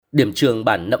Điểm trường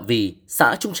bản Nậm Vì,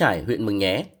 xã Trung Trải, huyện Mường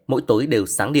Nhé mỗi tối đều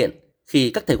sáng điện khi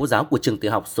các thầy cô giáo của trường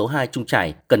tiểu học số 2 Trung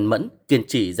Trải cần mẫn, kiên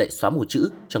trì dạy xóa mù chữ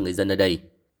cho người dân ở đây.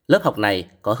 Lớp học này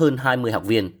có hơn 20 học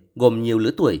viên, gồm nhiều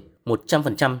lứa tuổi,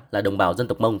 100% là đồng bào dân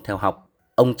tộc Mông theo học.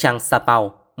 Ông Trang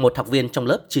Sapao, một học viên trong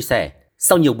lớp chia sẻ,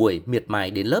 sau nhiều buổi miệt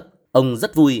mài đến lớp, ông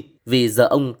rất vui vì giờ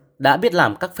ông đã biết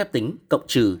làm các phép tính cộng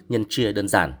trừ nhân chia đơn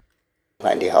giản.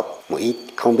 Phải đi học một ít,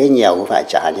 không biết nhiều cũng phải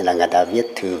trả như là người ta viết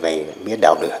thư về biết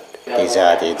đọc được. Thì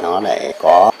giờ thì nó lại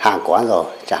có hàng quán rồi,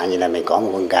 chẳng như là mình có một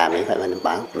con gà mình phải mang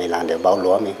bán, mình làm được bao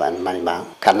lúa mình phải mang bán,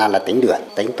 khả năng là tính được,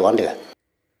 tính toán được.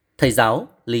 Thầy giáo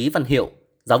Lý Văn Hiệu,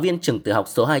 giáo viên trường tiểu học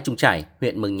số 2 Trung Trải,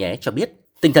 huyện Mường Nhé cho biết,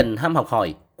 tinh thần ham học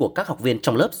hỏi của các học viên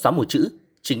trong lớp xóa mù chữ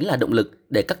chính là động lực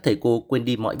để các thầy cô quên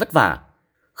đi mọi vất vả.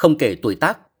 Không kể tuổi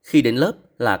tác, khi đến lớp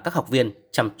là các học viên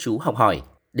chăm chú học hỏi.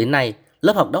 Đến nay,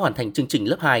 lớp học đã hoàn thành chương trình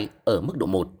lớp 2 ở mức độ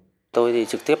 1. Tôi thì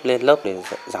trực tiếp lên lớp để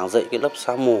giảng dạy cái lớp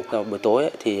xóa mù. Rồi buổi tối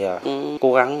thì cũng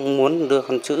cố gắng muốn đưa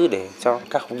con chữ để cho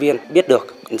các học viên biết được,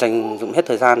 dành dụng hết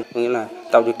thời gian, nghĩa là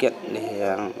tạo điều kiện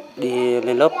để đi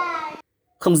lên lớp.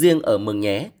 Không riêng ở Mường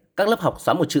Nhé, các lớp học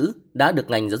xóa mù chữ đã được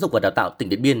ngành giáo dục và đào tạo tỉnh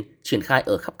Điện Biên triển khai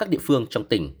ở khắp các địa phương trong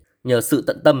tỉnh. Nhờ sự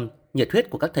tận tâm, nhiệt huyết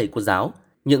của các thầy cô giáo,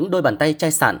 những đôi bàn tay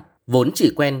chai sạn vốn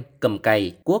chỉ quen cầm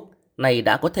cày, cuốc, nay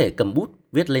đã có thể cầm bút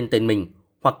viết lên tên mình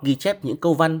hoặc ghi chép những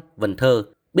câu văn, vần thơ,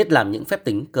 biết làm những phép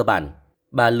tính cơ bản.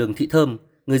 Bà Lường Thị Thơm,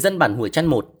 người dân bản Hùi Chăn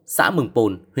 1, xã Mường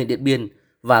Pồn, huyện Điện Biên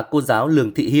và cô giáo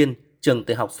Lường Thị Hiên, trường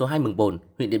tiểu học số 2 Mường Pồn,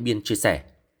 huyện Điện Biên chia sẻ.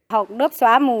 Học lớp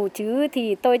xóa mù chữ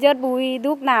thì tôi rất vui,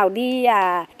 lúc nào đi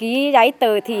ký giấy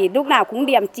tờ thì lúc nào cũng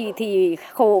điểm chỉ thì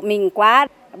khổ mình quá.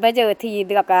 Bây giờ thì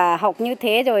được học như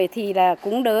thế rồi thì là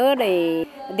cũng đỡ để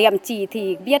điểm chỉ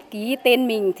thì biết ký tên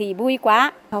mình thì vui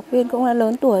quá. Học viên cũng đã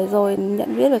lớn tuổi rồi,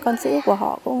 nhận biết về con chữ của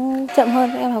họ cũng chậm hơn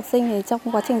các em học sinh, thì trong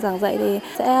quá trình giảng dạy thì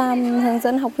sẽ hướng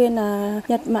dẫn học viên là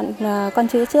nhật mạnh con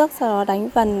chữ trước, sau đó đánh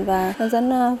vần và hướng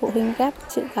dẫn phụ huynh ghép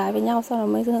chữ cái với nhau, sau đó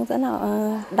mới hướng dẫn họ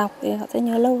đọc thì họ sẽ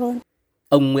nhớ lâu hơn.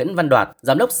 Ông Nguyễn Văn Đoạt,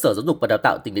 Giám đốc Sở Giáo dục và Đào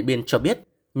tạo tỉnh Điện Biên cho biết,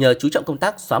 nhờ chú trọng công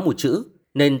tác xóa mù chữ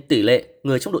nên tỷ lệ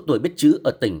người trong độ tuổi biết chữ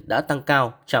ở tỉnh đã tăng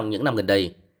cao trong những năm gần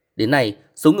đây. Đến nay,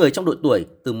 số người trong độ tuổi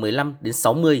từ 15 đến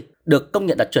 60 được công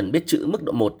nhận đạt chuẩn biết chữ mức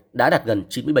độ 1 đã đạt gần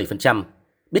 97%,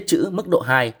 biết chữ mức độ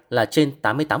 2 là trên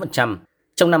 88%.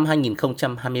 Trong năm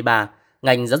 2023,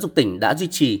 ngành giáo dục tỉnh đã duy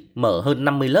trì mở hơn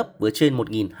 50 lớp với trên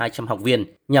 1.200 học viên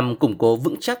nhằm củng cố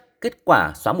vững chắc kết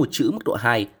quả xóa mù chữ mức độ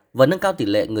 2 và nâng cao tỷ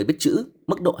lệ người biết chữ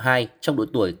mức độ 2 trong độ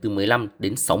tuổi từ 15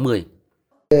 đến 60.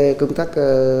 Công tác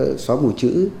xóa mù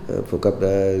chữ, phổ cập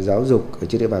giáo dục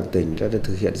trên địa bàn tỉnh đã được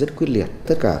thực hiện rất quyết liệt.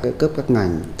 Tất cả các cấp các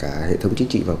ngành, cả hệ thống chính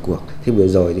trị vào cuộc. Thì vừa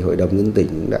rồi thì Hội đồng nhân dân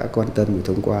tỉnh đã quan tâm và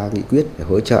thông qua nghị quyết để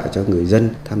hỗ trợ cho người dân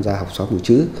tham gia học xóa mù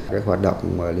chữ, các hoạt động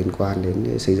mà liên quan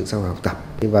đến xây dựng xã hội học tập.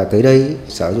 Và tới đây,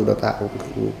 Sở Giáo dục Đào tạo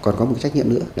còn có một trách nhiệm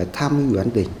nữa là tham mưu Ủy ban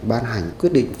tỉnh ban hành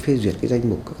quyết định phê duyệt cái danh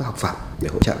mục các học phẩm để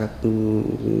hỗ trợ các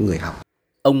người học.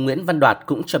 Ông Nguyễn Văn Đoạt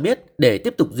cũng cho biết để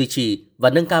tiếp tục duy trì và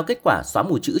nâng cao kết quả xóa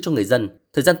mù chữ cho người dân,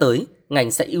 thời gian tới,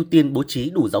 ngành sẽ ưu tiên bố trí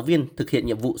đủ giáo viên thực hiện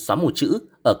nhiệm vụ xóa mù chữ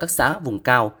ở các xã vùng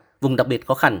cao, vùng đặc biệt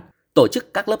khó khăn, tổ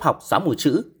chức các lớp học xóa mù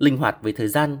chữ linh hoạt về thời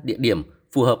gian, địa điểm,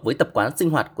 phù hợp với tập quán sinh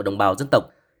hoạt của đồng bào dân tộc,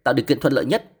 tạo điều kiện thuận lợi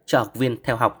nhất cho học viên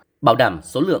theo học, bảo đảm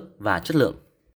số lượng và chất lượng.